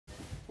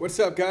What's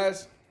up,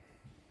 guys?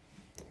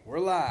 We're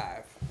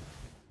live.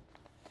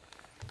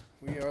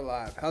 We are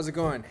live. How's it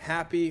going?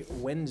 Happy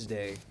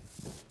Wednesday.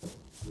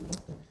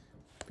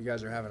 You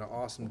guys are having an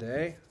awesome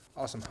day.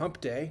 Awesome hump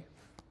day.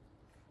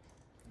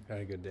 Had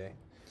a good day.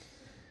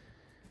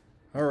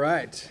 All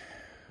right.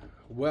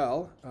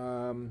 Well,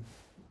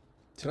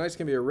 tonight's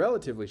going to be a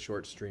relatively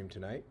short stream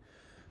tonight.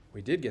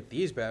 We did get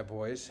these bad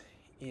boys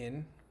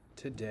in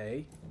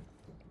today.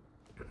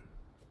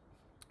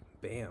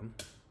 Bam.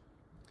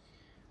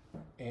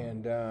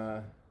 And, we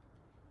gotta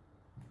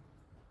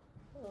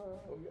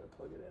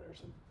plug it in or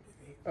something.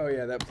 Oh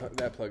yeah,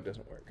 that plug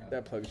doesn't work.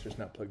 That plug's just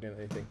not plugged in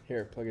anything.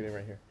 Here, plug it in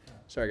right here.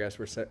 Sorry guys,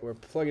 we're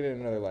plugging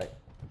in another light.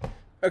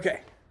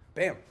 Okay,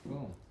 bam.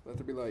 Boom. Let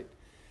there be light.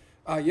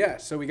 Yeah,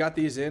 so we got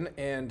these in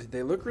and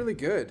they look really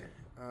good.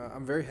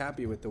 I'm very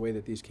happy with the way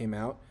that these came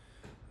out.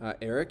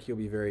 Eric, you'll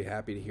be very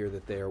happy to hear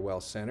that they are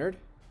well centered,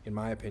 in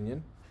my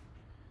opinion.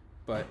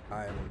 But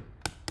I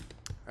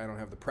don't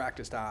have the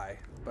practiced eye,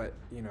 but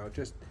you know,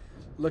 just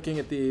looking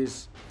at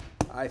these,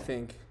 I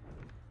think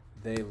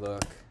they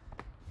look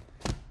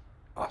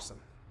awesome.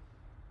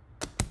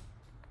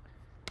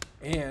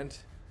 And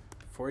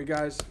for you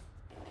guys,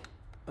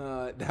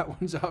 that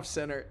one's off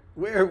center.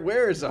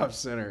 Where is off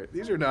center?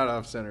 These are not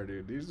off center,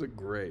 dude. These look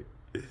great.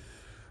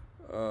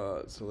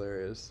 It's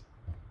hilarious.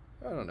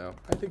 I don't know.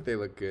 I think they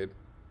look good.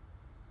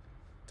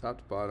 Top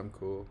to bottom,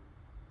 cool.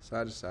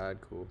 Side to side,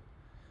 cool.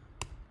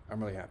 I'm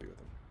really happy with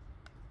them.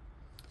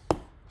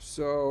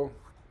 So,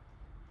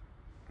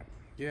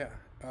 yeah,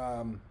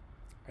 I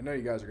know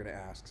you guys are going to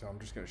ask, so I'm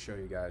just going to show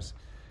you guys.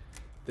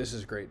 This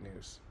is great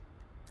news.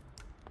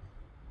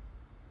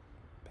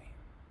 Bam.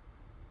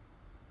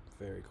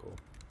 Very cool.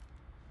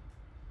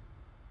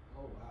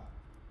 Oh, wow.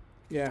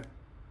 Yeah.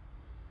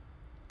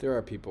 There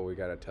are people, we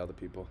got to tell the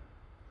people.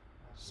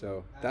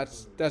 So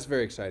that's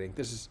very exciting.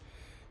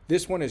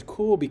 This one is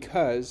cool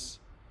because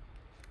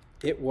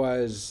it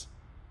was,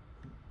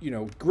 you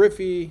know,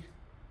 Griffey,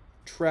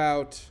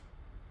 Trout,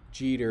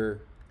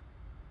 Jeter,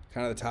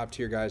 kind of the top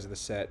tier guys of the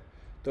set.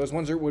 Those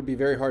ones would be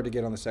very hard to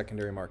get on the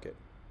secondary market.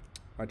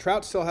 My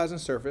Trout still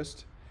hasn't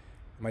surfaced.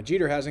 My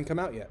Jeter hasn't come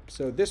out yet.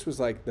 So this was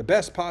like the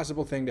best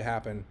possible thing to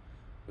happen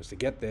was to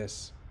get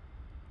this,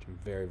 which I'm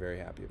very, very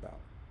happy about.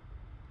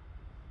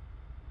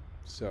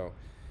 So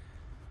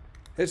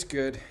it's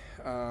good.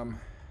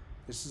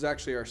 This is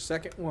actually our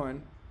second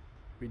one.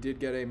 We did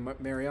get a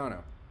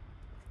Mariano.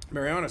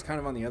 Mariano's kind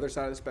of on the other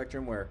side of the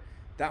spectrum where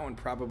that one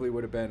probably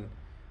would have been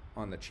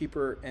on the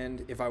cheaper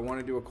end if I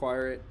wanted to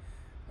acquire it.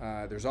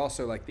 There's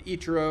also like the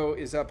Ichiro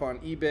is up on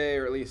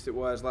eBay, or at least it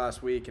was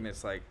last week, and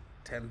it's like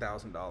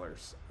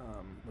 $10,000,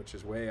 which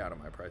is way out of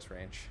my price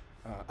range.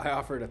 I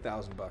offered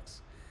 $1,000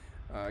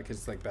 because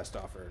it's like best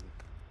offer.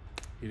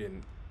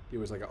 It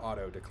was like an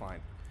auto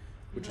decline,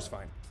 which is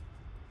fine.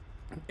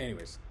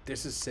 Anyways,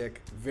 this is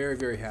sick. Very,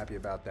 very happy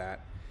about that.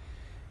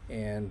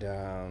 And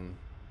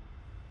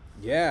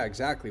yeah,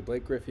 exactly.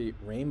 Blake Griffey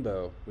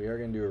rainbow. We are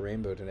going to do a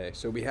rainbow today.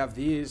 So we have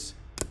these.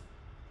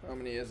 How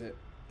many is it?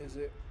 Is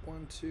it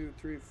 1, 2,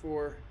 3,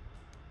 4,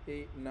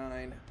 8,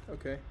 9?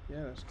 Okay,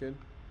 yeah, that's good.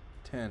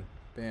 10.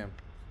 Bam.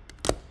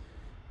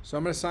 So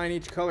I'm going to sign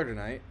each color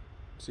tonight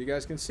so you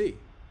guys can see.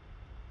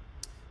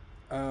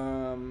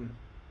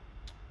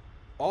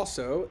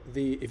 Also,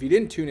 if you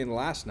didn't tune in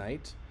last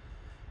night,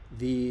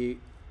 we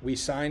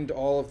signed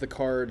all of the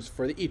cards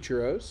for the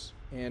Ichiros,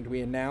 and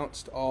we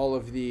announced all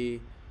of the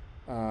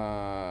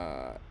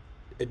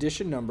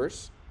edition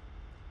numbers.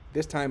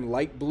 This time,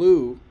 light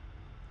blue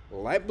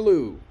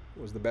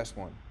was the best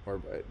one,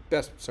 or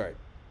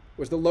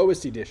was the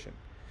lowest edition.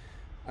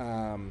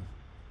 I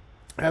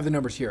have the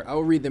numbers here. I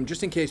will read them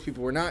just in case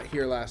people were not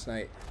here last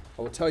night.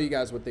 I will tell you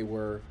guys what they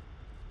were.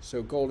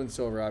 So gold and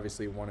silver,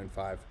 obviously 1 and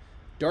 5.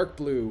 Dark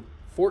blue,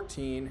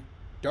 14.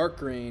 Dark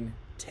green,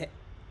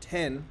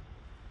 10.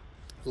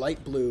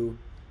 Light blue,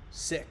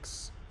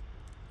 6.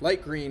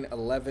 Light green,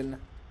 11.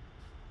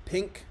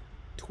 Pink,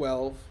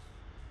 12.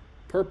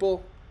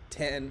 Purple,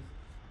 10.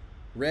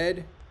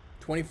 Red,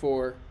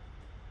 24.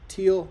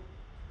 Teal,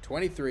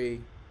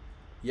 23.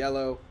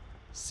 Yellow,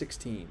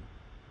 16.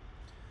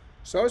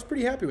 So I was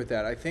pretty happy with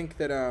that. I think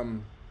that,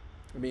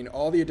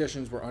 all the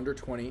editions were under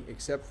 20,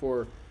 except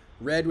for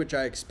red, which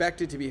I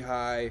expected to be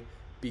high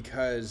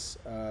because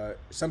a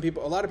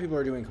lot of people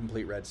are doing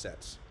complete red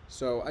sets.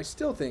 So I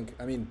still think,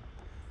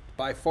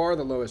 by far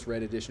the lowest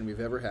red edition we've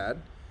ever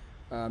had,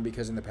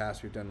 because in the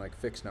past we've done like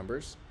fixed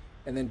numbers.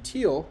 And then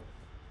teal,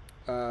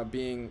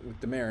 being with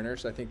the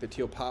Mariners, I think the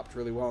teal popped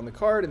really well on the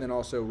card and then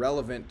also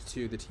relevant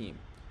to the team.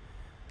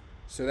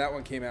 So that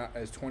one came out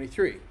as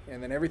 23.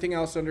 And then everything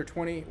else under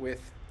 20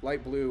 with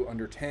light blue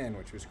under 10,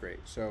 which was great.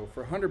 So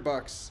for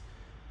 $100,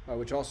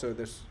 which also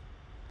this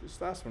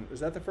last one,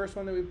 is that the first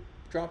one that we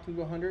dropped into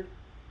 100?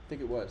 I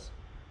think it was.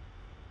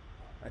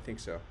 I think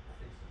so.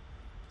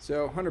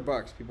 So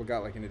 $100, people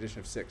got like an edition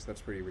of 6.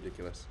 That's pretty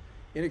ridiculous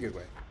in a good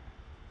way.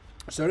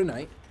 So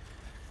tonight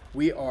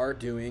we are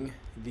doing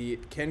the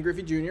Ken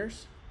Griffey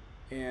Juniors,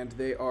 and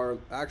they are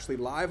actually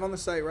live on the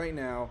site right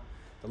now.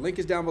 The link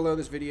is down below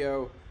this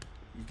video.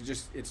 You can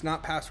just, it's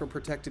not password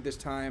protected this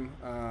time.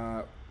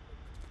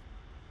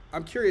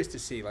 I'm curious to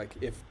see, like,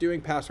 if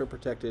doing password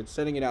protected,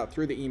 sending it out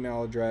through the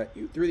email address,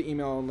 through the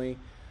email only,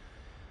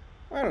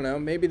 I don't know,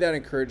 maybe that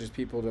encourages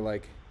people to,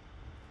 like,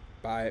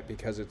 buy it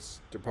because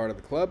they're part of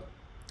the club.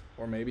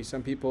 Or maybe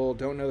some people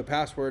don't know the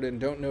password and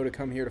don't know to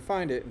come here to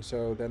find it, and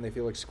so then they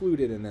feel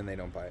excluded and then they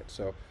don't buy it.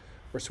 So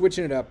we're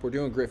switching it up. We're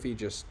doing Griffey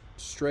just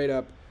straight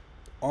up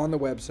on the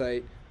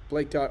website,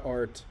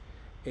 blake.art,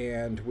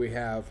 and we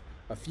have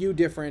a few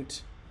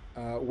different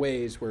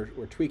ways. We're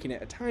tweaking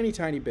it a tiny,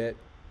 tiny bit.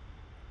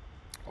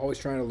 Always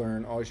trying to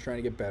learn, always trying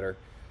to get better.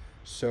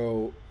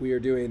 So we are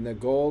doing the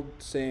gold,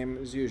 same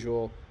as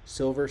usual,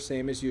 silver,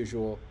 same as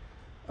usual.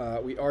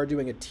 We are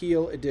doing a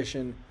teal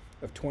edition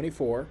of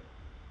 24.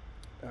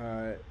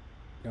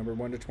 Number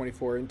 1 to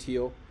 24 in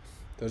teal.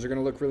 Those are going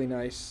to look really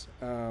nice.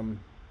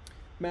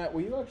 Matt,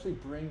 will you actually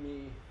bring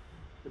me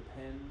the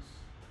pens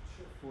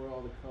for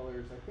all the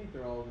colors? I think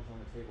they're all just on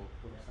the table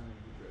for the signing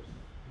interest.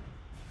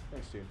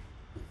 Thanks, dude.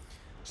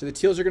 So the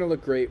teals are going to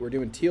look great. We're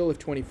doing teal of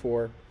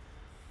 24.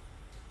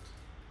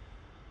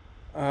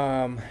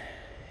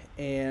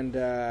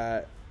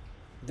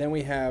 Then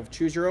we have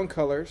choose your own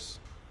colors,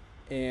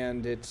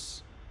 and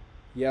it's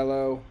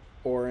yellow,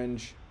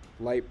 orange,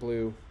 light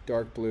blue,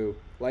 dark blue,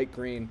 light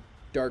green,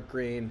 dark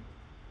green.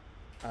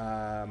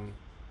 What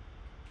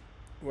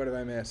have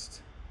I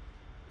missed?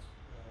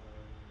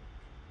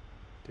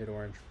 Did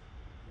orange.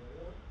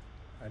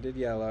 I did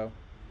yellow.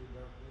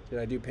 Did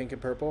I do pink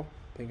and purple?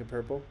 Pink and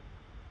purple?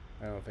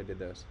 I don't know if I did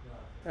those.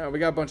 Oh, we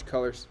got a bunch of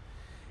colors.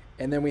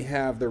 And then we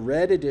have the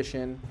red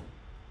edition.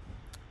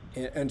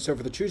 And so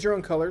for the choose your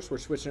own colors, we're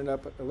switching it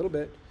up a little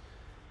bit.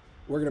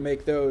 We're going to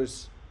make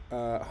those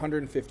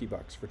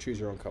 $150 for choose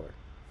your own color.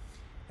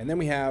 And then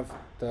we have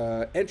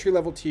the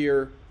entry-level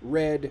tier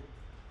red,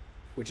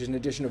 which is an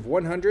edition of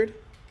 100,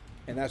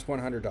 and that's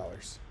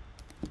 $100.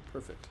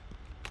 Perfect.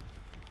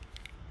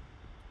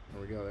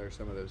 There we go. There are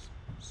some of those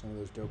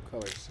dope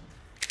colors.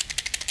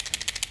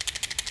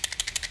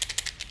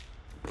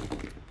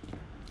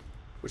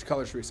 Which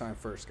color should we sign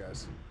first,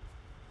 guys?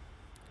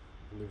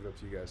 I'll leave it up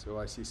to you guys. Oh,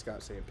 I see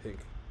Scott saying pink.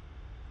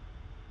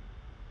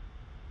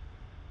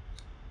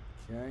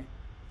 Okay.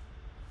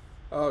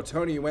 Oh,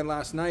 Tony, you went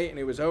last night and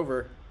it was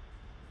over.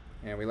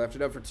 And we left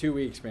it up for 2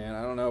 weeks, man.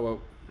 I don't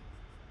know.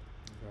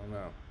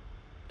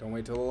 Don't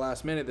wait till the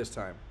last minute this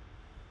time.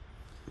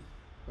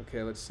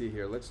 Okay, let's see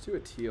here. Let's do a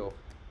teal.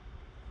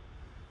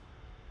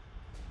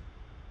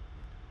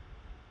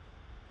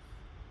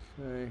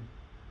 Okay.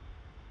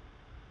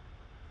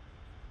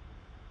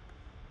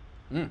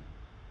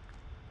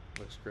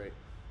 Looks great.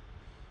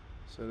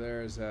 So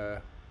there's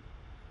a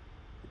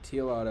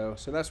teal auto.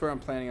 So that's where I'm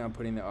planning on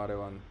putting the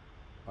auto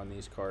on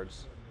these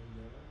cards.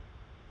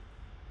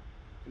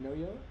 No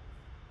yellow?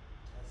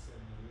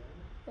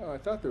 Oh, I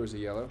thought there was a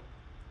yellow.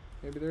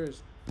 Maybe there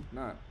is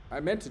not. I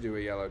meant to do a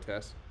yellow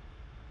test.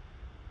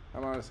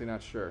 I'm honestly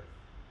not sure.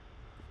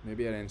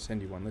 Maybe I didn't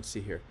send you one. Let's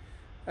see here.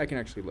 I can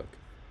actually look.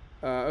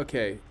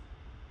 Okay.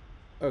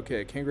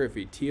 Okay, Ken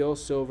Griffey. Teal,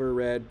 silver,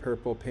 red,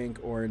 purple, pink,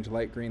 orange,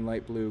 light green,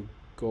 light blue,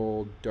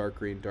 gold, dark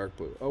green, dark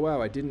blue. Oh,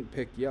 wow, I didn't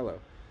pick yellow.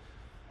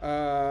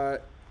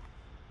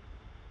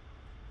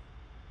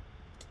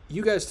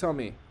 You guys tell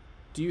me.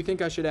 Do you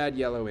think I should add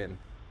yellow in?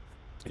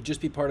 It'd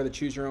just be part of the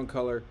choose your own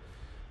color.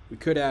 We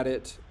could add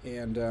it,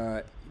 and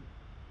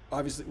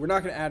obviously we're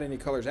not going to add any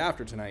colors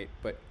after tonight,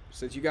 but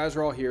since you guys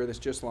are all here, this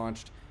just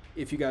launched,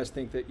 if you guys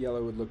think that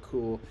yellow would look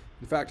cool.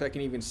 In fact, I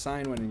can even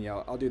sign one in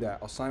yellow. I'll do that.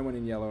 I'll sign one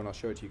in yellow, and I'll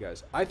show it to you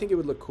guys. I think it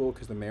would look cool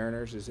because the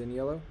Mariners is in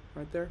yellow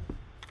right there.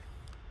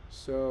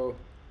 So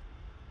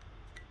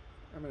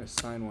I'm going to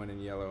sign one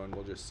in yellow, and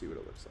we'll just see what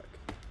it looks like.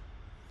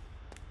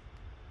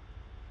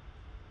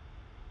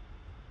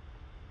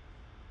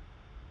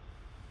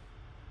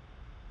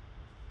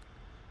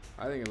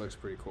 I think it looks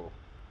pretty cool.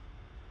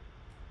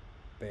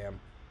 Bam.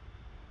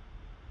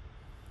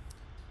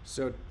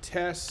 So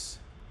Tess,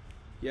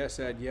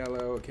 yes, add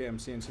yellow. Okay, I'm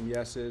seeing some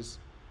yeses.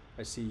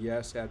 I see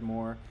yes, add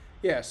more.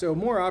 Yeah, so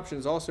more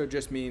options also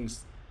just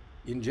means,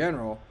 in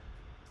general,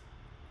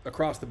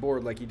 across the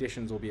board, like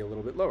editions will be a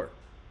little bit lower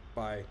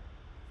by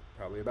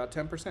probably about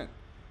 10%.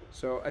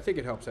 So I think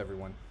it helps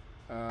everyone.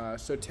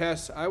 So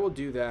Tess, I will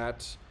do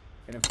that.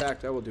 And in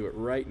fact, I will do it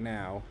right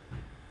now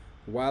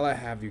while I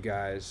have you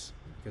guys,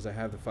 because I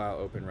have the file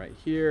open right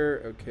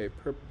here. Okay,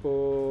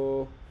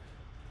 purple.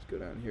 Let's go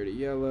down here to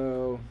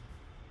yellow.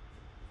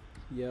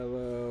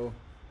 Yellow.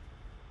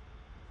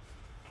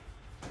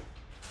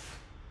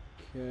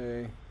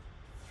 Okay.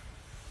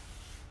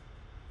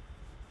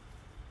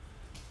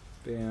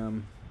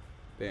 Bam.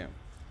 Bam.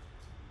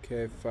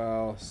 Okay,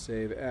 file,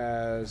 save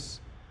as.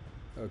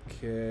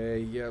 Okay,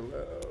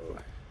 yellow.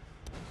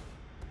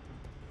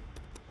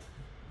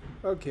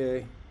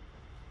 Okay.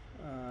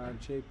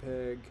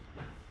 JPEG.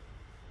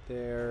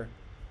 There.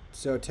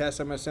 So Tess,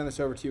 I'm going to send this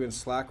over to you in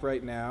Slack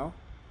right now.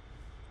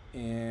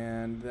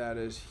 And that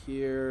is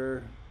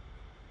here.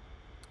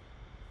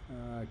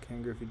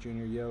 Ken Griffey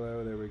Jr.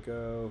 yellow. There we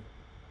go.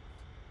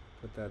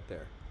 Put that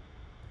there.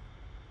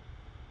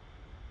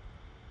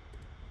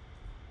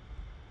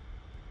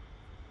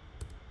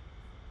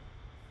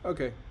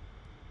 Okay.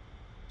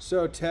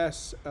 So,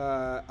 Tess,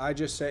 I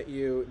just sent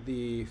you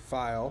the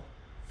file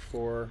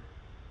for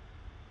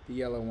the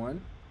yellow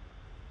one.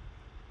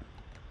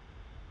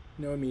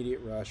 No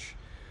immediate rush.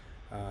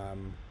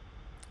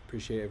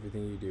 Appreciate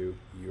everything you do.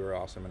 You are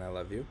awesome, and I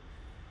love you.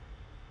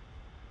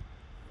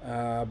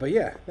 But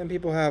yeah, then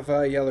people have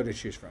yellow to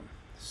choose from.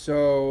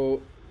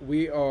 So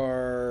we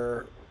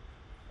are,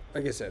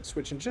 like I said,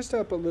 switching just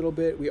up a little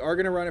bit. We are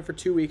going to run it for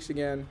 2 weeks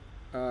again,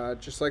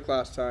 just like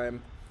last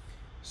time.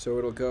 So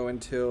it'll go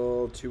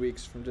until 2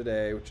 weeks from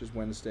today, which is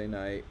Wednesday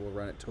night. We'll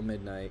run it till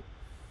midnight.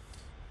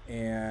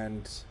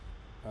 And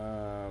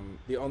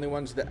the only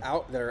ones that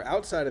are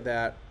outside of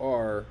that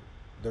are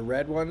the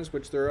red ones,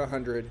 which there are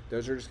 100.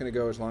 Those are just going to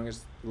go as long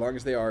as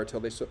they are till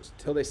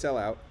they sell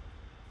out.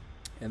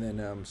 And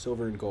then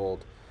silver and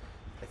gold.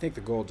 I think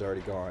the gold's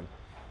already gone.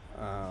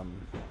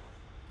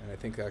 And I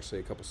think actually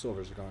a couple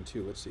silvers are gone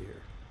too. Let's see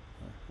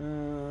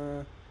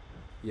here.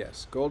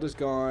 Yes, gold is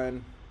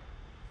gone.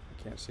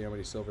 I can't see how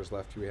many silvers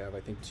left we have.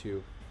 I think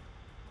 2.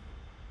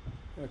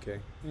 Okay.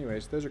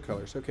 Anyways, those are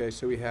colors. Okay,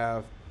 so we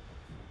have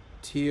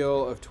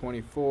teal of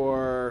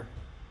 24,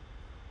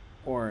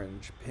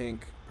 orange,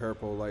 pink,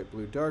 purple, light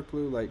blue,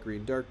 light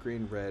green, dark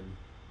green, red,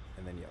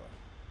 and then yellow.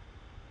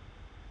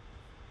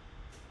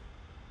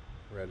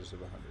 Red is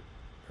of 100.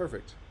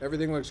 Perfect.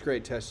 Everything looks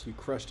great, Tess. You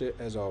crushed it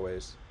as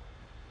always.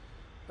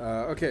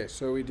 Okay,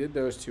 so we did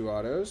those 2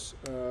 autos.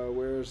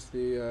 Where's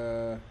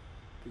the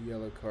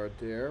yellow card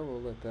there? We'll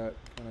let that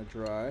kind of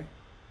dry.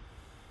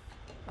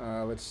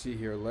 Let's see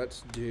here.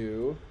 Let's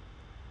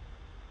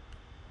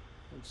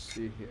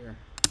see here.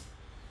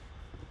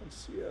 Let's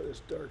see how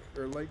this dark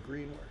or light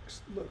green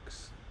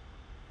looks.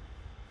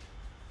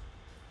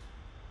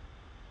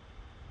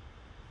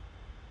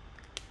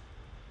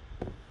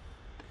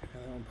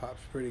 That one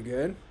pops pretty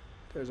good.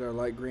 There's our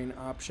light green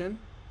option.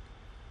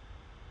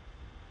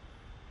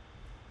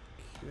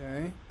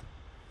 Okay.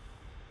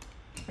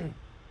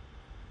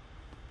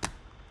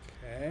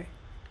 Okay.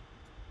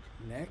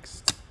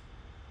 Next.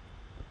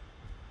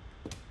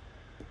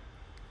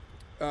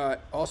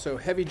 Also,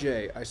 Heavy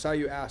J, I saw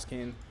you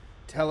asking,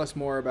 tell us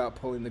more about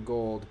pulling the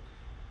gold,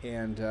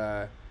 and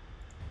I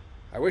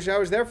wish I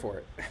was there for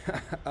it.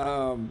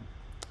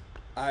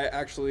 I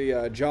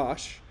actually,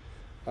 Josh,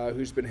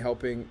 who's been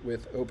helping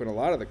with open a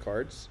lot of the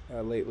cards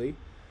lately,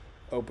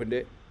 opened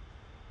it,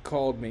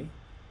 called me,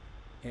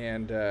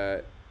 and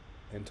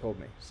told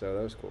me. So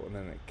that was cool. And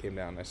then it came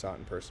down and I saw it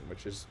in person,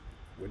 which is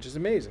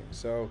amazing.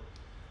 So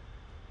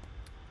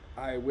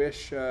I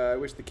wish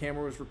the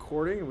camera was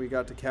recording and we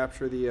got to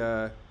capture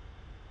the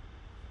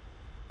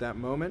that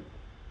moment,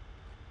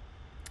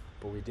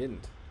 but we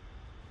didn't.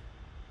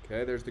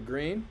 Okay, there's the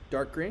green,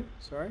 dark green.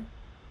 Sorry,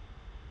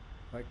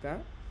 like that.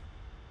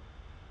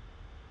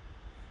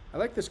 I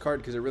like this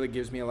card because it really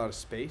gives me a lot of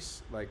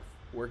space, like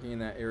working in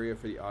that area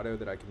for the auto,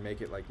 that I can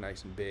make it like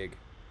nice and big,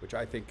 which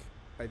I think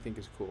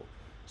is cool.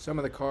 Some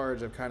of the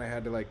cards I've kind of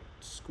had to like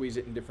squeeze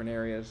it in different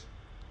areas.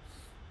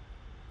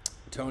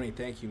 Tony,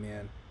 thank you,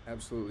 man.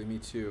 Absolutely, me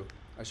too.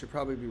 I should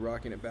probably be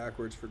rocking it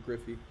backwards for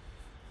Griffey,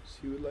 so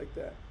he would like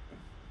that.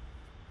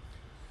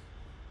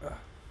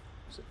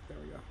 There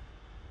we go.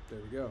 There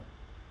we go.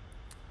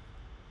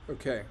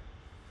 Okay.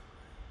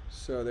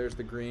 So there's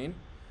the green.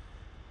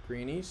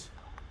 Greenies.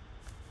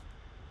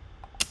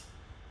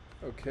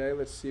 Okay,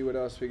 let's see what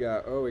else we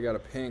got. Oh, we got a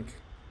pink.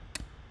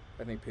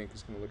 I think pink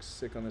is going to look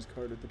sick on this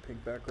card with the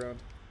pink background.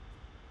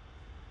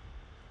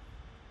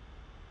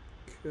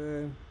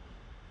 Okay.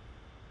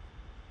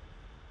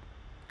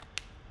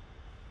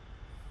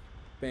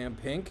 Bam,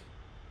 pink.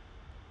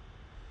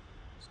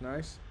 It's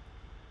nice.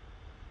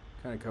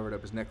 Kind of covered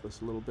up his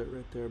necklace a little bit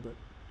right there, but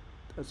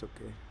that's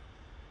okay.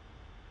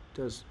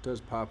 Does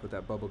pop with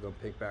that bubblegum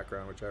pink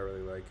background, which I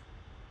really like.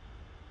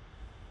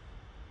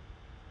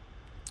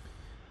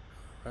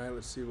 All right,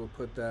 let's see. We'll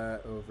put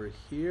that over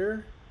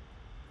here.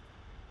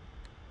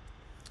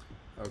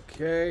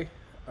 Okay,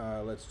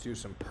 let's do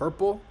some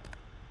purple.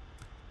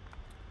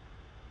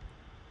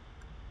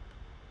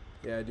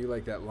 Yeah, I do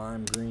like that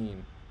lime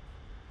green.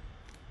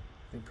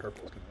 I think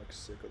purple's gonna look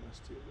sick on this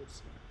too. Let's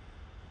see.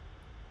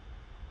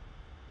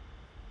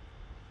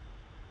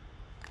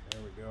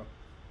 There we go.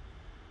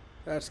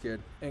 That's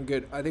good. And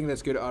good. I think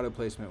that's good auto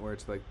placement where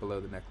it's like below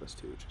the necklace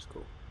too, which is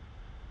cool.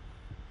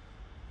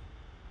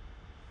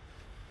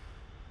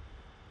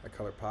 That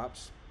color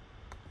pops.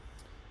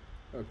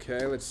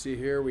 Okay, let's see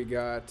here. We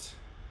got,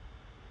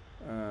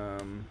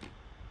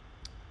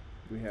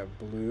 we have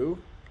blue.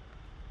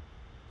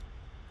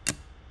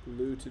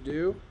 Blue to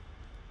do.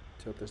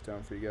 Tilt this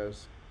down for you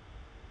guys.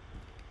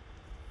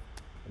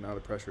 And now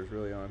the pressure is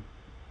really on.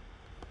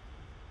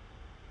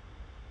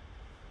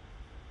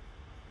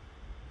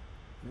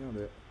 Nailed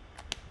it.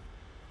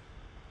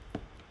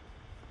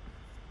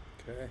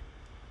 Okay.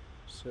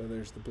 So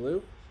there's the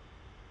blue.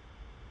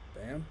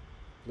 Bam.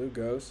 Blue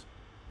goes.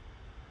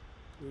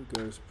 Blue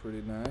goes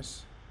pretty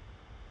nice.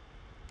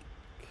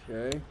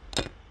 Okay.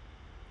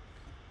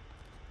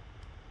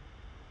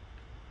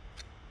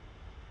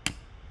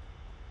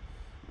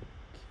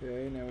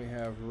 Okay, now we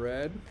have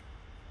red.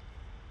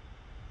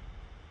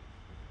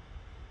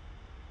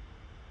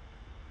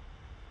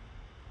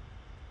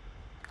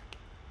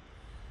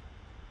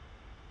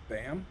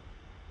 Bam.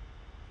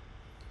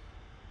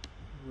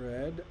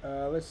 Red.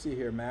 Let's see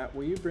here, Matt.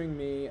 Will you bring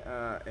me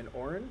an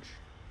orange?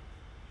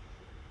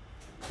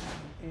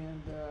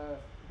 And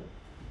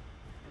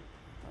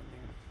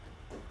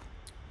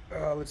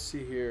let's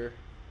see here.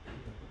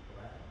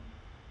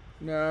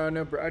 No,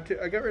 I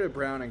got rid of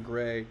brown and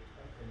gray.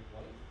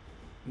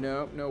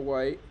 No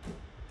white.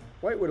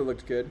 White would have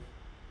looked good.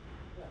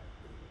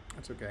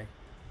 That's okay.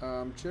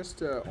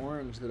 Just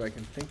orange that I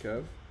can think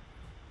of.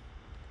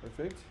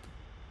 Perfect.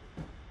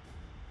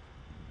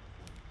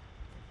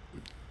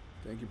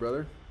 Thank you,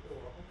 brother.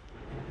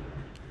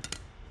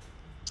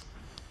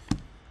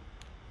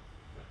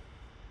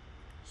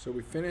 So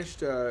we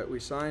finished,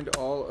 we signed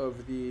all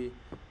of the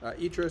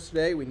Etros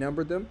today. We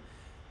numbered them.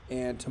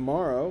 And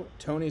tomorrow,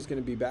 Tony's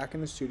going to be back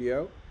in the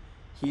studio.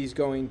 He's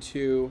going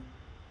to,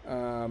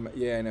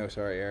 yeah, I know,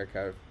 sorry, Eric,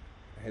 I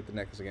hit the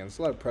necklace again. It's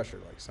a lot of pressure,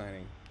 like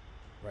signing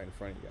right in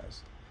front of you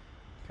guys.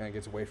 Kind of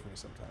gets away from me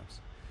sometimes.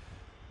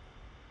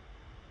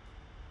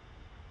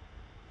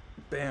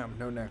 Bam,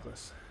 no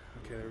necklace.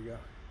 Okay, there we go.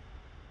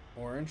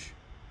 Orange.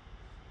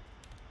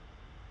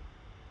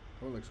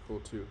 Oh, it looks cool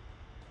too.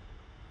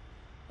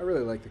 I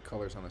really like the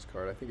colors on this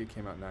card. I think it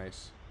came out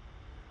nice.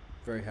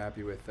 Very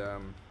happy with, yeah,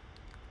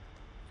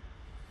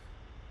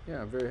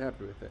 I'm very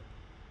happy with it.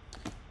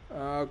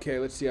 Okay,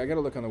 let's see. I got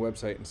to look on the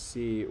website and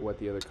see what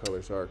the other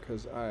colors are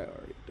because I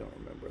already don't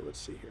remember. Let's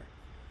see here.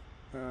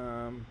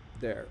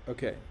 There.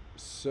 Okay,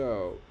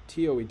 so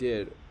teal we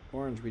did,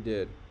 orange we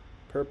did,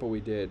 purple we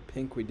did,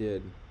 pink we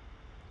did,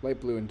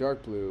 light blue and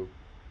dark blue.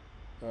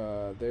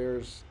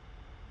 There's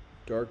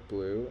dark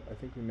blue. I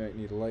think we might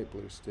need light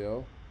blue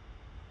still.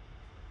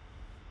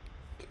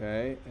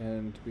 Okay,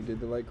 and we did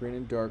the light green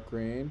and dark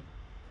green.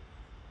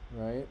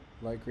 Right?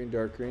 Light green,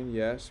 dark green.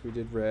 Yes, we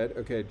did red.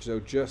 Okay, so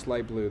just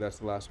light blue. That's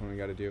the last one we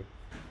got to do.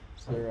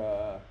 So there,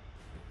 I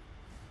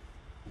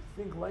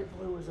think light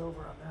blue is over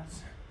on that.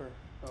 Or,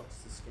 oh, it's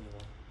the skinny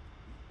one.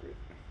 Great.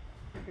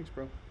 Thanks,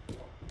 bro.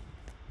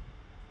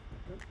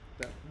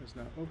 That one is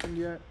not opened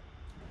yet.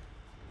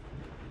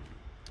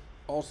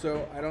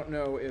 Also, I don't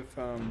know if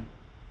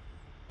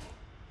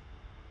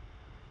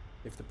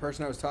the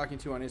person I was talking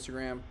to on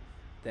Instagram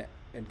that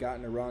had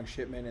gotten a wrong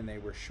shipment and they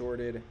were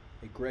shorted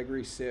a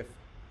Gregory Sif,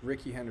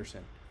 Ricky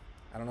Henderson.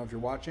 I don't know if you're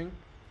watching.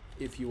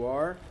 If you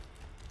are,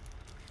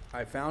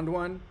 I found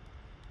one.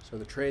 So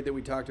the trade that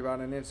we talked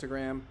about on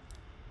Instagram,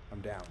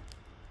 I'm down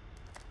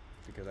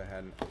because I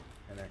had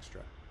an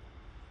extra.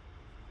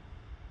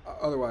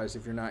 Otherwise,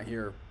 if you're not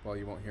here, well,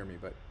 you won't hear me,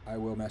 but I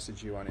will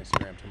message you on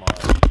Instagram tomorrow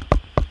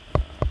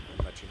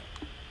and let you know.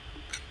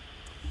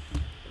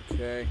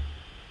 Okay,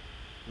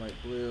 light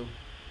blue.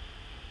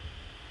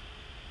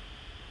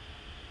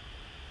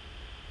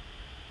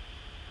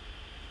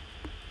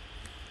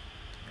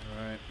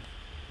 All right.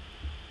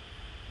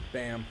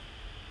 Bam.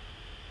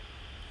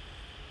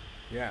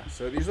 Yeah,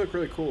 so these look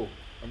really cool.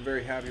 I'm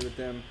very happy with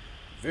them.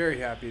 Very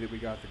happy that we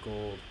got the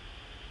gold.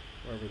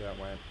 Wherever that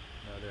went.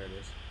 Oh, there it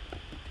is.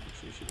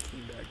 Actually, you should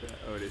teabag that.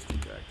 Oh, it is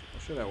teabagged.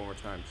 I'll show that one more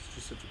time. It's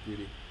just such a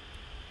beauty.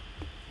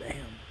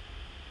 Bam.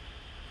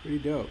 Pretty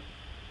dope.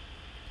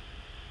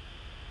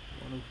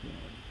 1 of 1.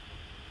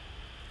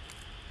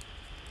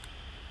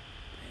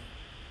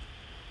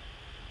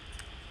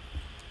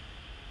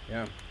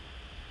 Yeah.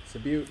 It's a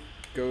beaut.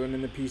 Going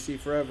in the PC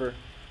forever.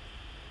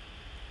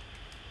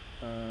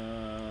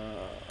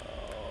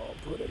 I'll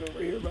put it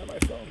over here by my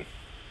phone.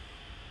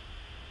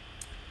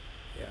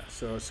 Yeah,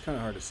 so it's kind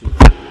of hard to see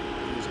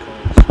these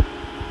cards.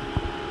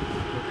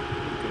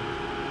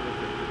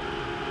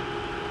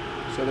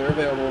 So they're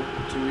available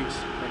 2 weeks,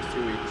 next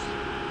 2 weeks.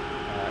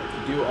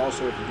 If you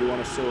do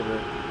want a silver,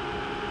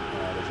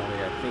 there's only,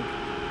 I think,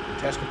 the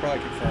test could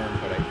probably confirm,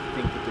 but I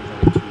think that there's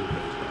only 2 of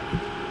those left.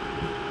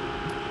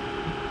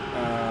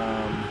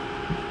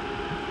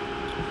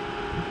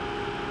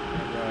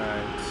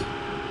 Alright.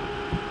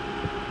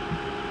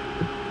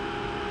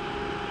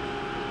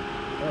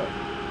 Oh.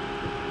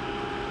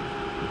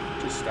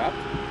 Just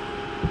stopped?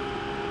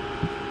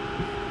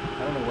 I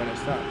don't know when it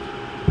stopped.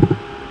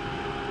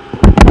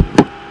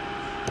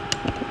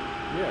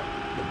 Yeah.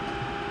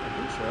 I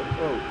think so.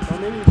 Oh,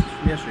 maybe this is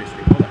from yesterday's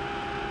stream. Hold on.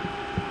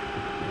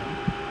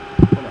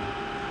 Hold on.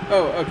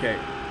 Oh, okay.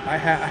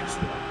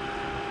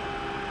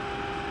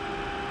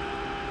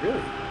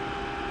 Really?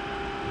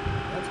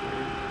 That's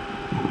weird.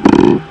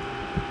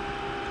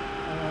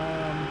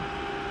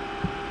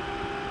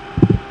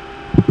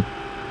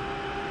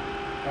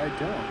 I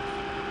don't.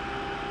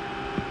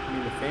 I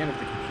mean, the fan of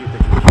the computer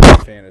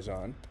fan is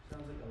on.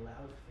 Sounds like a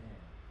loud fan.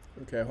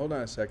 Okay, hold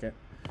on a second.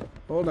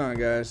 Hold on,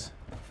 guys.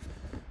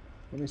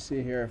 Let me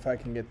see here if I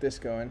can get this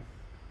going.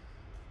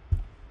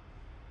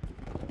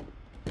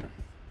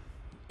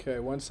 Okay,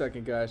 1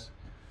 second, guys.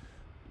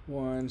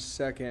 1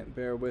 second.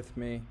 Bear with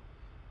me.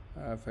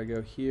 If I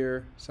go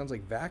here, sounds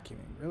like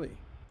vacuuming, really.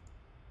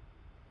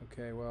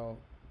 Okay, well,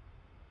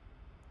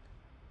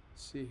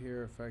 let's see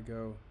here if I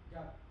go.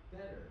 Got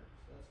better,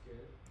 so that's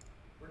good.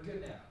 We're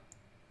good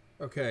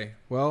now. Okay,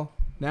 well,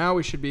 now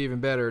we should be even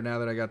better now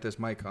that I got this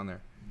mic on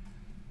there.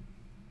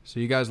 So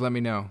you guys let me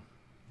know.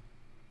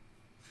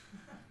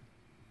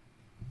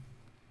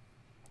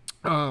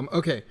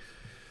 Okay.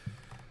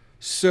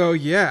 So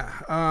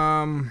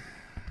yeah.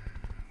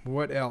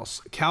 What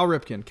else? Cal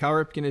Ripken. Cal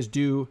Ripken is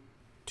due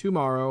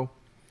tomorrow,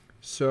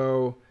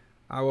 so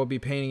I will be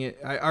painting it.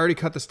 I already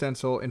cut the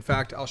stencil. In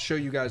fact, I'll show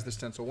you guys the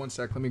stencil. One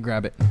sec. Let me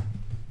grab it.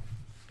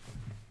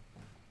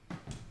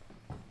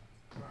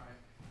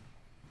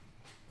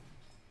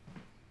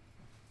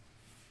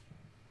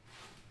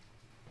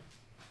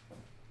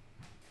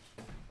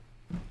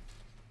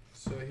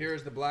 So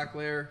here's the black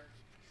layer.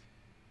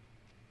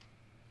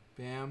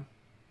 Bam.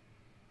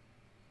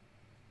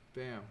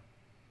 Bam.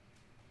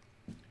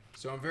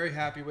 So I'm very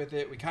happy with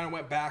it. We kind of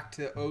went back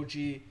to the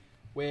OG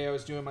way I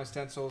was doing my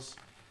stencils.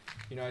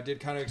 You know, I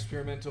did kind of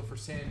experimental for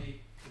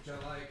Sandy, which I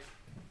like.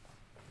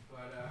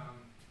 But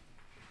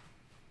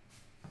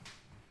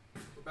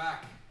we're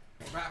back.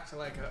 We're back to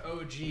like an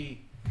OG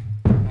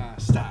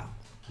style.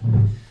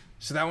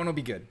 So that one will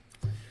be good.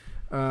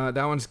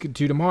 That one's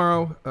due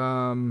tomorrow.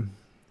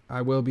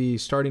 I will be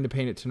starting to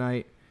paint it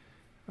tonight.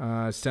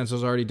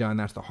 Stencil's already done.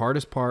 That's the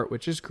hardest part,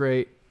 which is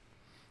great.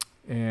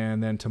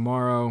 And then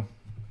tomorrow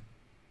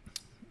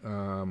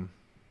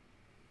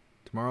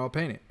I'll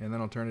paint it, and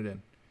then I'll turn it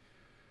in.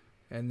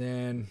 And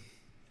then,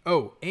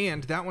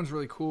 and that one's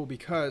really cool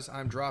because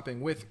I'm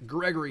dropping with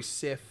Gregory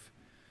Siff,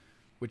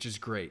 which is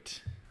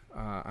great.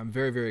 I'm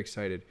very, very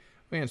excited.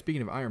 Man,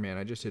 speaking of Iron Man,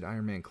 I just did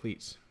Iron Man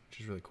cleats,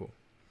 which is really cool.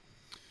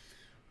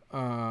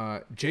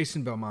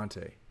 Jason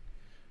Belmonte.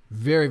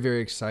 Very,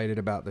 very excited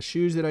about the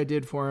shoes that I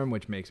did for him,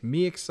 which makes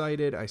me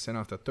excited. I sent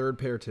off the third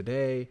pair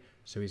today,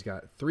 so he's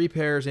got 3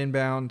 pairs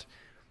inbound.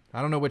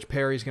 I don't know which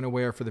pair he's going to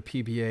wear for the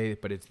PBA,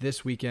 but it's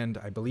this weekend.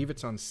 I believe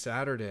it's on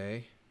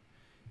Saturday,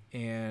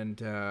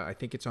 and I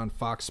think it's on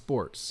Fox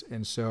Sports.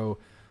 And so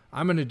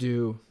I'm going to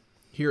do,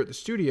 here at the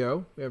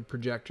studio, we have a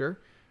projector,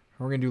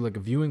 and we're going to do like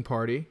a viewing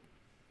party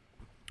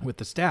with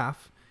the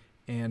staff,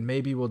 and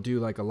maybe we'll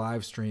do like a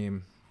live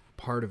stream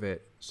part of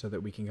it so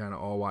that we can kind of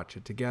all watch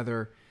it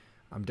together.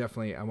 I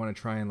want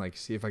to try and like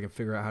see if I can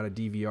figure out how to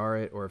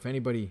DVR it, or if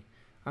anybody,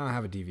 I don't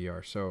have a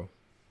DVR, so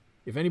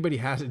if anybody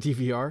has a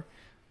DVR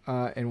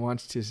and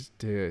wants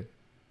to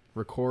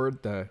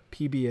record the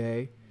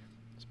PBA,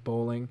 it's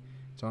bowling,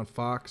 it's on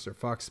Fox or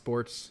Fox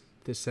Sports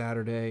this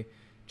Saturday.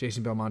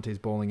 Jason Belmonte's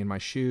bowling in my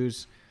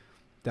shoes.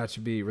 That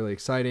should be really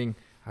exciting.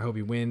 I hope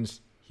he wins.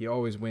 He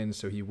always wins,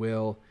 so he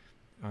will,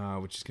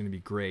 which is going to be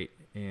great.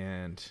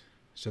 And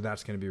so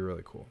that's going to be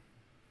really cool.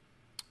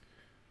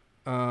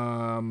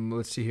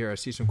 Let's see here. I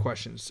see some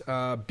questions.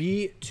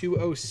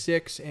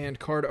 B206 and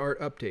card art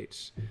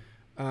updates.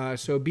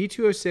 So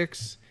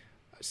B206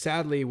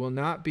 sadly will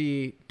not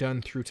be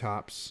done through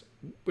Topps,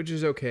 which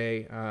is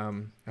okay. I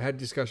had a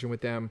discussion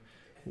with them.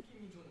 I think you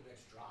mean when the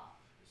next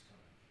drop is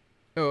coming.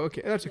 Oh,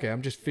 okay. That's okay.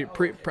 I'm just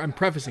I'm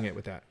prefacing it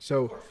with that.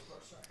 So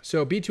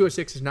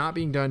B206 is not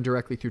being done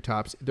directly through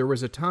Topps. There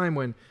was a time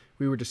when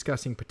we were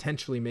discussing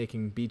potentially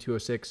making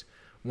B206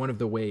 one of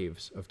the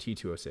waves of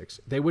T206.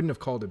 They wouldn't have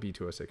called it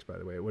B206, by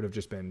the way. It would have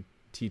just been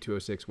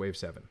T206 Wave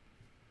 7.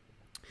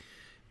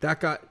 That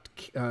got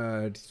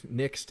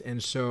nixed,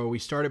 and so we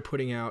started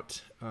putting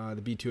out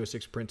the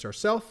B206 prints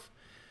ourselves,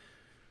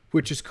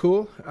 which is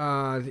cool.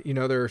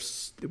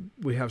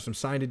 We have some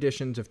signed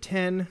editions of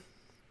 10,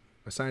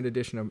 a signed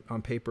edition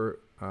on paper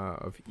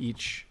of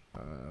each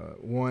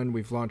one.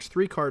 We've launched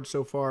 3 cards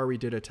so far. We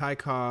did a Ty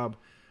Cobb,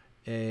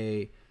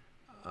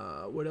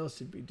 what else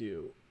did we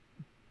do?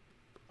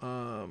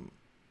 I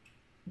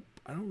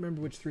don't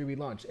remember which 3 we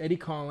launched. Eddie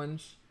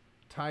Collins,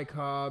 Ty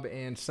Cobb,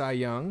 and Cy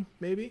Young,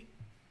 maybe?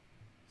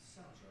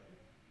 Sounds right.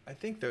 I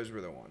think those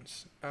were the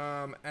ones.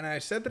 And I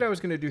said that I was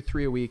going to do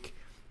 3 a week,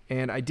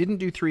 and I didn't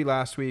do 3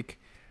 last week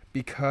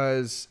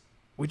because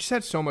we just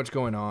had so much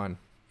going on.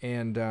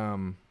 And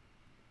I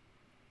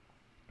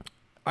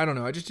don't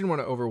know. I just didn't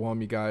want to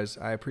overwhelm you guys.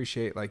 I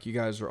appreciate, like, you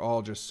guys are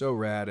all just so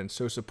rad and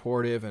so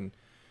supportive and,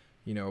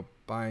 you know,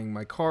 buying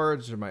my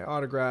cards or my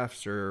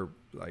autographs or,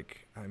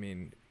 like, I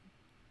mean,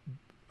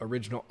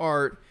 original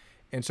art.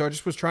 And so I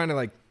just was trying to,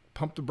 like,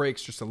 pump the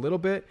brakes just a little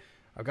bit.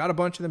 I've got a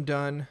bunch of them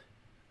done.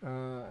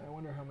 I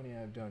wonder how many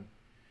I've done.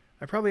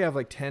 I probably have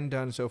like 10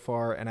 done so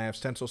far, and I have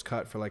stencils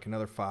cut for like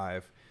another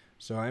 5.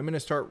 So I'm going to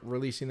start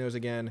releasing those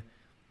again.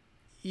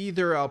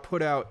 Either I'll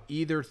put out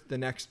either the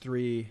next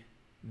 3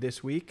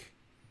 this week,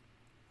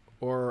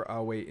 or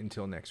I'll wait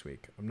until next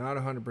week. I'm not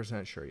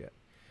 100% sure yet.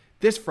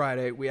 This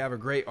Friday, we have a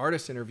great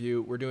artist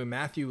interview. We're doing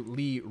Matthew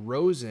Lee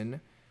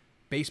Rosen.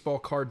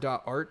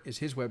 Baseballcard.art is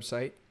his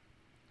website.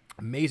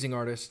 Amazing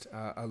artist.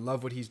 I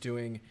love what he's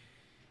doing.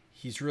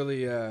 He's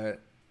really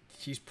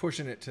he's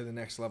pushing it to the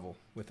next level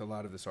with a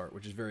lot of this art,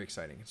 which is very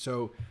exciting.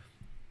 So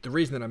the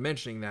reason that I'm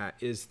mentioning that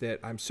is that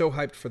I'm so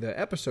hyped for the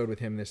episode with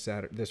him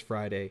this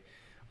Friday.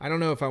 I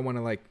don't know if I want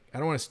to, like, I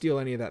don't want to steal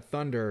any of that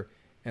thunder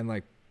and,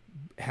 like,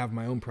 have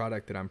my own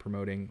product that I'm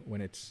promoting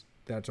when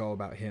that's all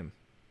about him.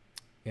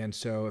 And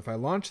so if I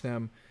launch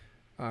them,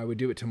 I would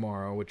do it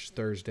tomorrow, which is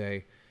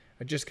Thursday.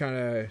 I just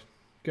gonna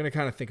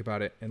think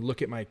about it and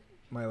look at my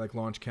like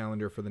launch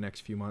calendar for the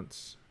next few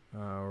months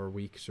or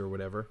weeks or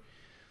whatever,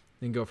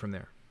 and go from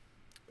there.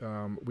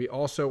 We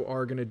also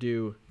are gonna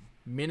do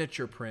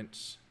miniature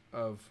prints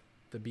of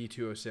the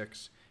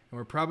B206, and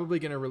we're probably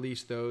going to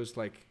release those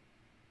like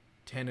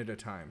 10 at a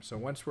time. So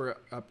once we're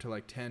up to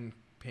like 10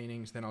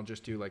 paintings, then I'll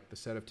just do like the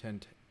set of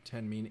 10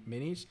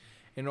 minis,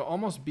 and it'll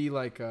almost be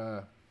like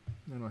I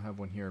don't have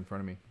one here in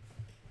front of me.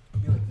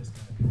 It'll be like this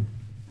kind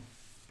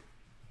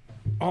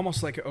of,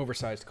 almost like an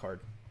oversized card,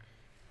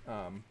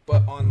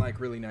 but on like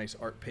really nice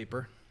art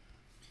paper.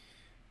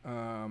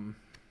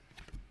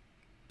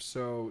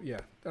 So yeah,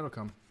 that'll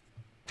come.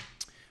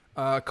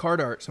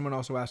 Card art. Someone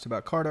also asked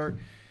about card art.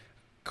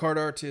 Card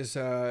art is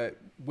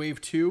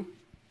Wave 2.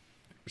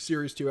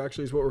 Series 2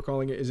 actually is what we're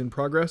calling it, is in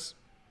progress.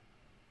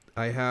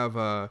 I have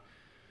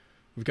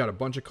we've got a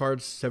bunch of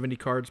cards, 70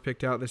 cards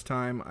picked out this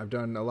time. I've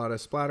done a lot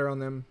of splatter on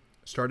them.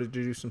 Started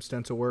to do some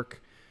stencil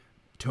work.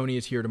 Tony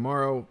is here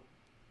tomorrow.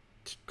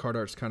 Card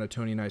art's kind of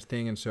Tony and I's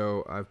thing, and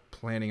so I'm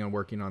planning on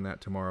working on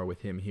that tomorrow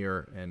with him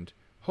here, and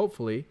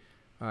hopefully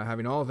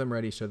having all of them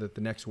ready so that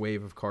the next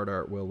wave of card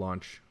art will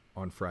launch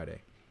on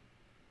Friday.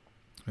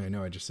 I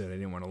know I just said I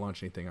didn't want to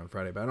launch anything on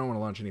Friday, but I don't want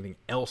to launch anything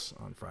else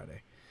on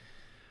Friday.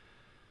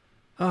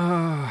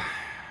 I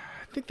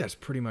think that's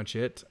pretty much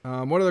it.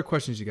 What other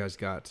questions you guys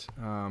got?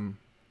 Down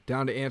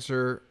to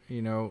answer,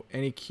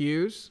 any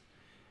cues,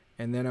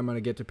 and then I'm going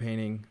to get to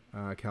painting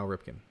Cal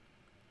Ripken.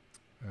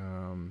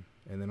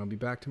 And then I'll be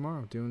back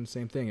tomorrow doing the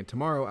same thing. And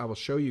tomorrow I will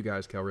show you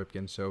guys Cal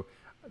Ripken, so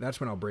that's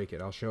when I'll break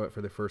it. I'll show it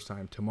for the first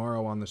time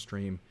tomorrow on the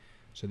stream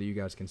so that you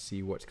guys can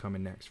see what's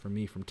coming next for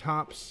me from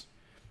Topps,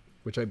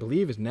 which I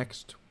believe is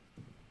next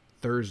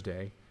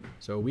Thursday,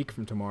 so a week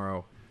from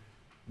tomorrow,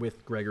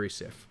 with Gregory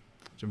Siff,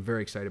 which I'm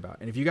very excited about.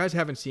 And if you guys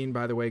haven't seen,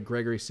 by the way,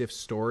 Gregory Siff's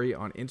story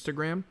on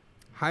Instagram,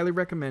 highly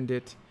recommend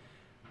it.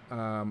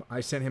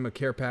 I sent him a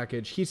care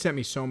package. He sent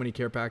me so many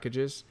care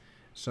packages,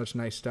 such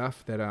nice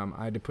stuff, that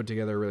I had to put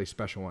together a really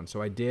special one.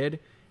 So I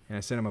did, and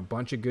I sent him a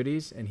bunch of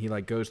goodies, and he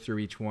like goes through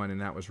each one, and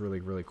that was really,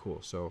 really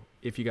cool. So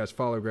if you guys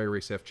follow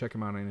Gregory Siff, check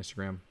him out on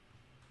Instagram.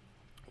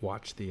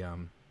 Watch the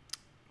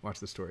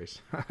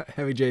stories.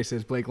 Heavy J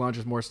says Blake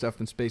launches more stuff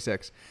than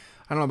SpaceX.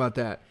 I don't know about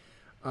that.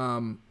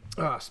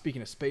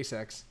 Speaking of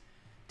SpaceX,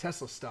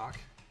 Tesla stock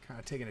kind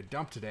of taking a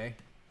dump today.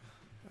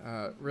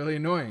 Really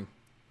annoying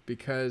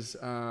because,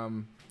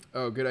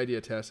 good idea,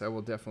 Tess. I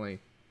will definitely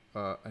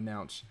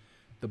announce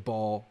the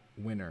ball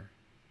winner.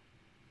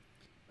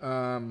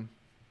 0-0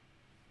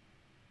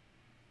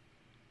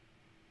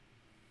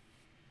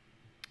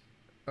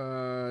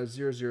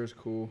 is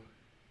cool.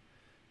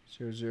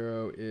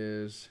 0-0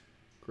 is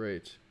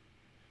great.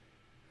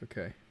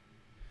 Okay.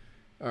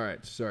 All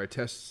right. Sorry.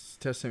 Tess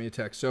sent me a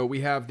text. So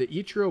we have the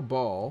Ichiro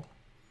ball,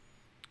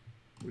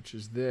 which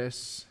is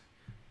this.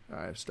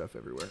 I have stuff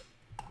everywhere.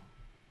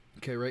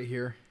 Okay, right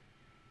here.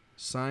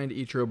 Signed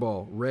Ichiro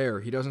ball. Rare.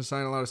 He doesn't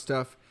sign a lot of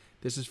stuff.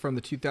 This is from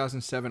the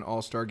 2007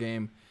 All-Star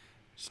game.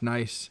 It's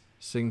nice.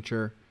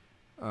 Signature.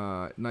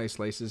 Nice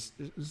laces.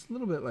 It's a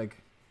little bit like,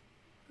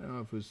 I don't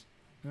know if it was,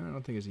 I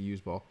don't think it's a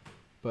used ball.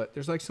 But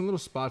there's like some little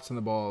spots on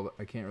the ball.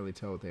 I can't really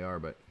tell what they are,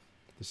 but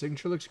the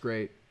signature looks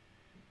great.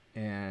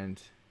 And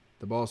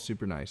the ball is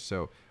super nice.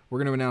 So we're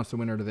going to announce the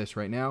winner to this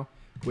right now,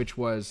 which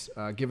was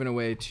given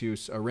away to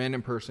a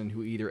random person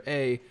who either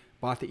A,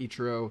 bought the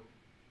Ichiro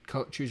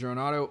Choose Your Own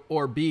Auto,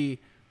 or B,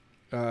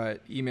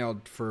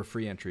 emailed for a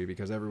free entry,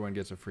 because everyone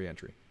gets a free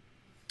entry.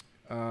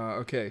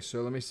 Okay,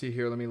 so let me see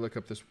here. Let me look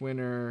up this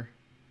winner.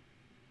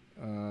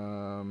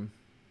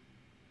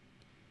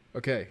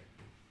 Okay,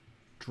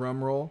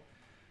 drum roll.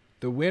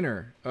 The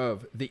winner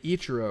of the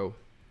Ichiro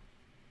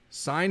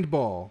signed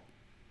ball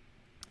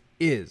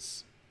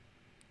is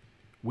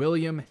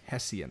William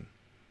Hessian.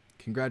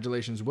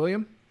 Congratulations,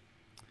 William.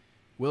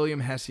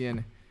 William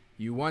Hessian,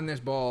 you won this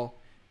ball,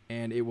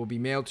 and it will be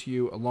mailed to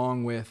you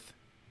along with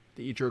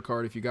the Ichiro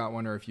card if you got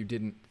one, or if you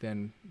didn't,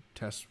 then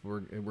Tess, we're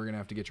going to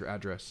have to get your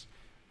address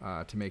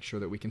to make sure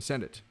that we can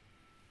send it.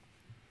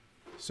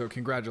 So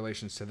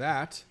congratulations to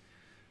that.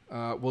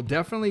 We'll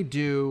definitely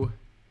do,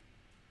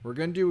 we're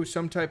going to do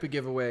some type of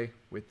giveaway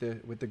with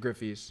the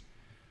Griffies.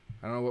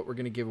 I don't know what we're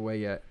going to give away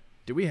yet.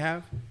 Do we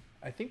have?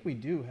 I think we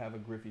do have a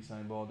Griffey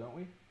signed ball, don't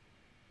we?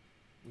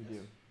 We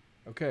do.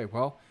 Okay,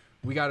 well,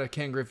 we got a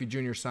Ken Griffey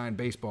Jr. signed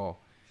baseball.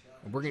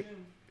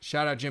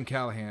 Shout out Jim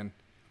Callahan,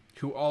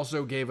 who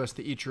also gave us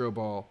the Ichiro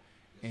ball,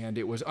 and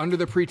it was under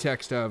the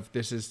pretext of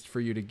this is for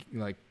you to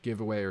like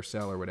give away or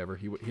sell or whatever.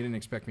 He didn't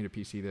expect me to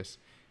PC this.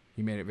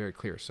 He made it very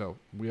clear. So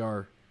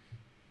we're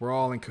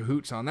all in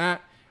cahoots on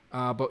that.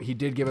 But he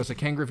did give us a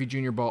Ken Griffey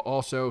Jr. ball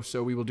also,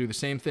 so we will do the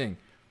same thing.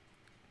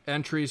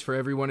 Entries for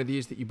every one of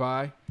these that you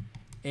buy,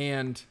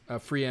 and a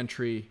free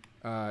entry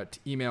to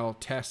email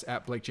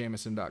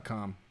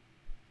tess@blakejamieson.com.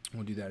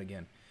 We'll do that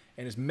again.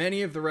 And as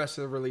many of the rest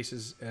of the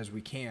releases as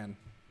we can,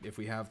 if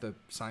we have the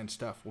signed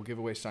stuff, we'll give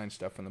away signed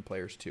stuff from the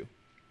players too.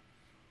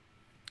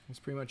 That's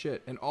pretty much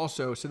it. And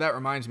also, so that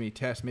reminds me,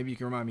 Tess, maybe you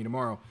can remind me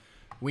tomorrow,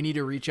 we need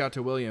to reach out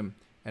to William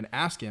and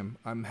ask him.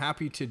 I'm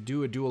happy to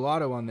do a dual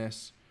auto on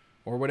this,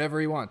 or whatever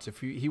he wants. If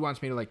he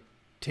wants me to like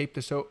tape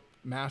the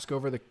mask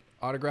over the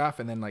autograph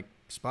and then like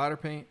splatter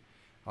paint,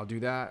 I'll do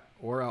that,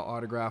 or I'll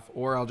autograph,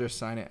 or I'll just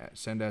sign it,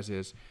 send as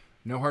is.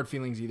 No hard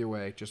feelings either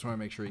way. Just want to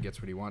make sure he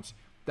gets what he wants.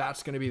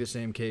 that's going to be the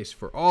same case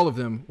for all of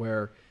them,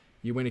 where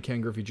you win a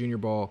Ken Griffey Jr.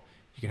 ball,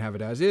 you can have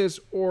it as is,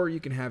 or you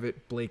can have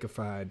it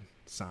Blakeified,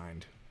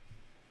 signed,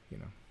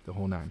 the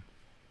whole nine.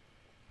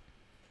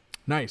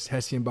 Nice.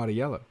 Hessian Body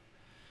Yellow.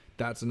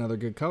 That's another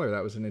good color.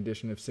 That was an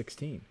edition of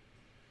 16,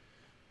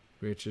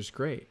 which is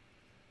great.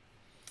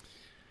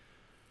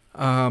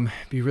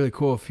 Be really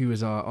cool if he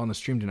was on the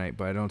stream tonight,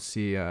 but I don't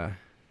see. I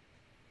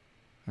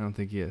don't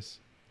think he is.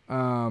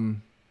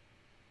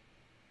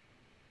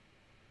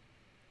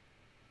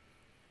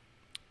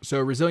 So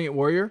Resilient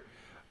Warrior,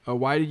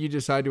 why did you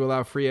decide to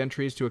allow free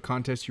entries to a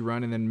contest you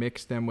run and then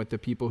mix them with the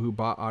people who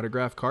bought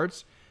autograph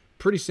cards?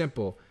 Pretty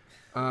simple.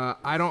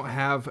 I don't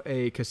have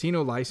a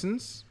casino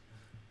license,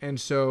 and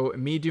so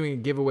me doing a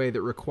giveaway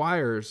that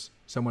requires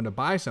someone to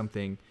buy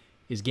something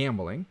is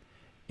gambling,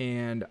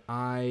 and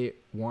I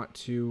want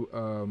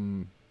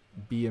to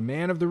be a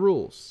man of the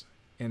rules.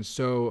 And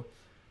so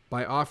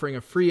by offering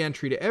a free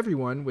entry to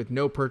everyone with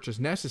no purchase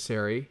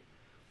necessary,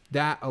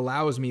 that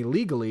allows me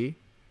legally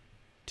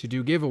to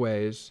do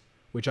giveaways,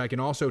 which I can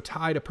also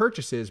tie to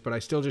purchases, but I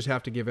still just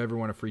have to give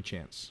everyone a free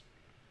chance.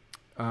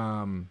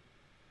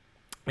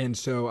 And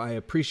so I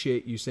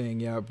appreciate you saying,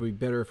 yeah, it would be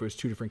better if it was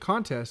two different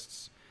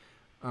contests,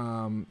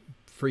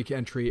 free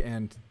entry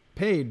and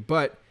paid,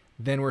 but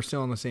then we're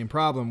still in the same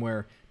problem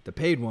where the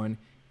paid one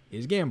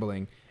is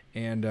gambling.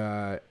 And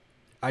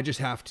I just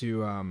have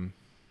to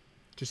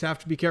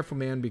be careful,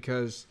 man,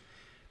 because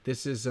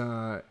this is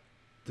a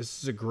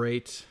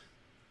great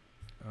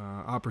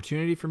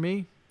opportunity for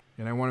me,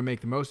 and I want to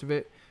make the most of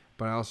it,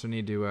 but I also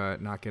need to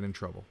not get in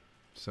trouble.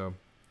 So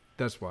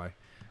that's why.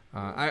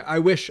 I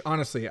wish,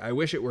 honestly,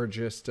 it were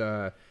just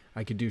I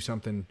could do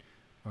something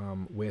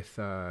with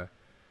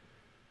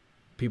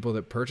people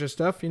that purchase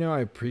stuff. I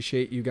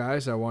appreciate you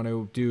guys. I want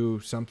to do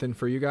something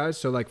for you guys.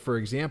 So, like, for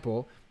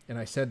example, and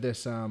I said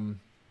this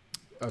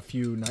a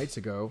few nights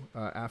ago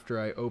after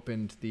I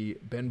opened the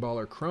Ben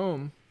Baller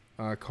Chrome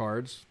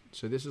cards.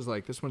 So this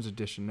one's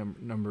edition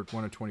number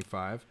 1 of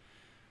 25.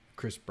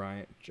 Chris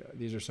Bryant.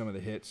 These are some of the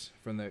hits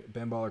from the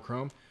Ben Baller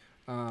Chrome.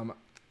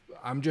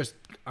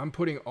 I'm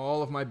putting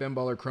all of my Ben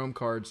Baller Chrome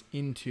cards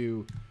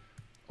into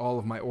all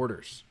of my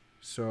orders.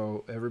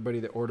 So everybody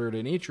that ordered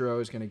an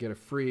Ichiro is going to get a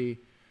free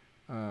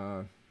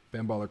Ben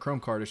Baller Chrome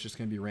card. It's just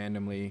going to be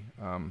randomly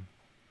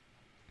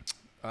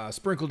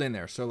sprinkled in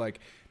there. So,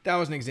 like, that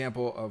was an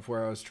example of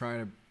where I was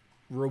trying to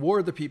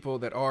reward the people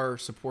that are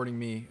supporting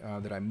me,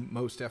 that I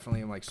most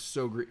definitely am, like,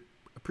 so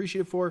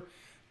appreciative for.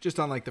 Just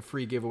on, like, the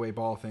free giveaway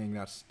ball thing,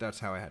 that's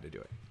how I had to do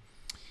it.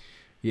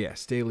 Yeah,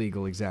 stay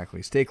legal,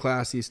 exactly. Stay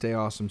classy, stay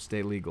awesome,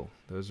 stay legal.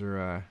 Those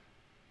are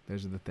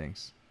the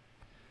things.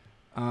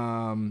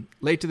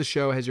 Late to the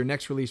show, has your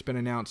next release been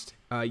announced?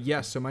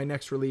 Yes, so my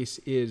next release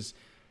is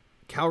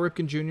Cal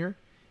Ripken Jr.,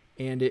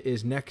 and it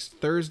is next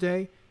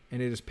Thursday,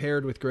 and it is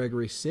paired with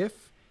Gregory Siff,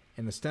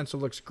 and the stencil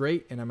looks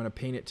great, and I'm going to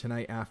paint it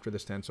tonight after the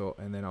stencil,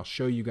 and then I'll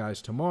show you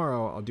guys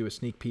tomorrow. I'll do a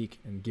sneak peek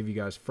and give you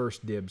guys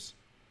first dibs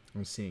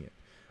on seeing it.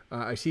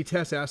 I see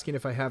Tess asking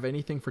if I have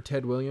anything for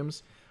Ted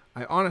Williams.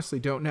 I honestly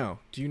don't know.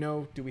 Do you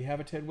know, do we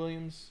have a Ted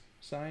Williams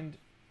signed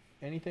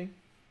anything?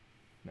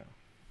 No.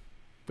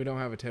 We don't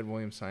have a Ted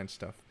Williams signed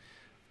stuff.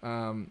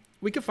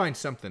 We could find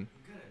something.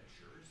 We got a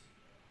jersey,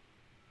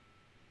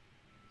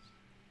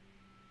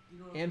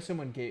 though. And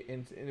someone gave,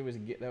 and it was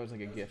that was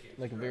like a gift,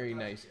 like a very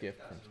nice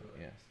gift from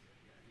someone. Yeah.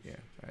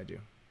 Yeah, I do.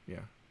 Yeah.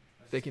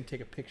 They can take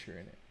a picture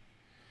in it.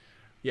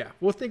 Yeah,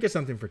 we'll think of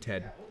something for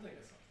Ted. Yeah, we'll think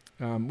of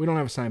something. We don't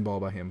have a signed ball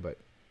by him, but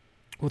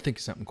we'll think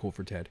of something cool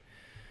for Ted.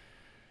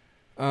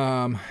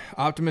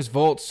 Optimus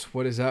Volts,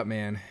 what is up,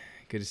 man?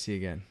 Good to see you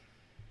again.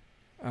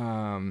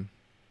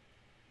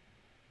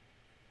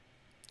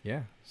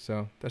 Yeah,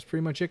 so that's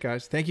pretty much it,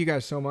 guys. Thank you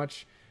guys so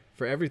much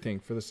for everything,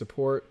 for the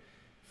support,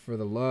 for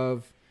the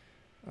love,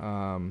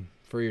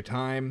 for your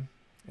time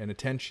and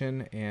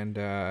attention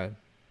and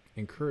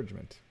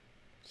encouragement.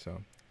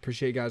 So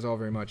appreciate you guys all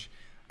very much.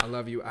 I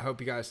love you. I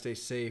hope you guys stay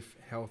safe,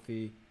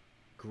 healthy,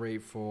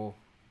 grateful,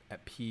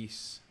 at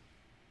peace,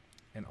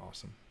 and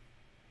awesome.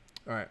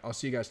 All right, I'll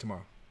see you guys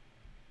tomorrow.